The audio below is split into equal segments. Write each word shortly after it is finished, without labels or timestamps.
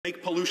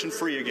make pollution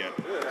free again.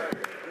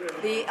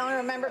 The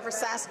honourable member for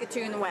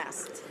Saskatoon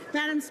West.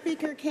 Madam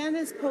Speaker,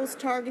 Canada's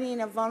post-targeting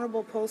of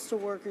vulnerable postal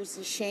workers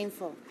is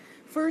shameful.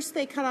 First,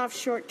 they cut off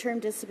short-term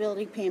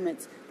disability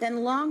payments,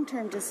 then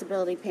long-term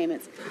disability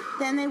payments.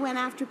 Then they went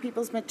after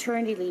people's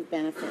maternity leave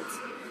benefits.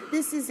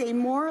 This is a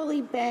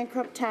morally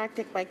bankrupt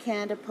tactic by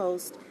Canada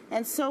Post,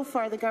 and so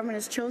far the government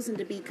has chosen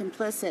to be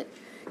complicit.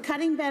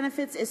 Cutting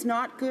benefits is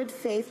not good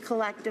faith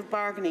collective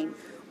bargaining.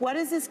 What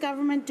is this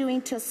government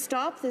doing to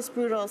stop this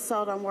brutal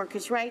assault on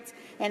workers' rights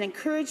and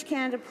encourage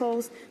Canada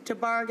Post to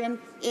bargain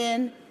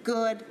in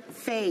good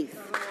faith?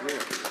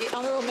 The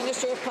Honourable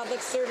Minister of Public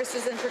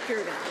Services and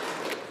Procurement.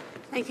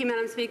 Thank you,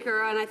 Madam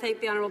Speaker, and I thank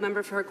the honourable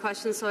member for her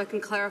question so I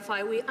can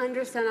clarify. We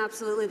understand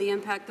absolutely the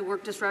impact the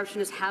work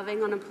disruption is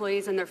having on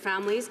employees and their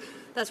families.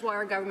 That's why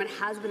our government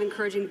has been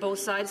encouraging both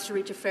sides to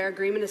reach a fair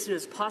agreement as soon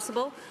as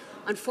possible.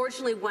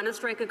 Unfortunately, when a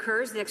strike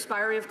occurs, the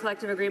expiry of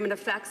collective agreement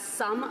affects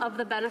some of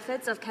the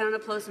benefits of Canada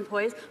Post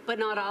employees, but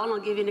not all. And I'll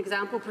give you an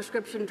example.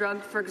 Prescription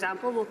drug, for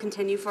example, will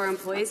continue for our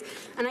employees.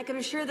 And I can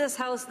assure this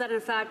House that,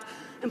 in fact,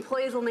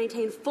 employees will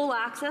maintain full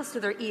access to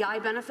their EI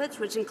benefits,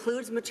 which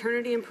includes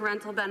maternity and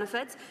parental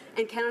benefits.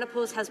 And Canada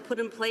Post has put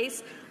in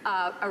place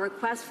a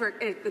request for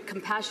a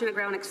compassionate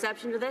ground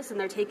exception to this, and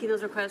they're taking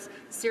those requests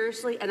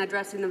seriously and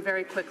addressing them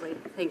very quickly.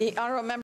 Thank you. The honourable member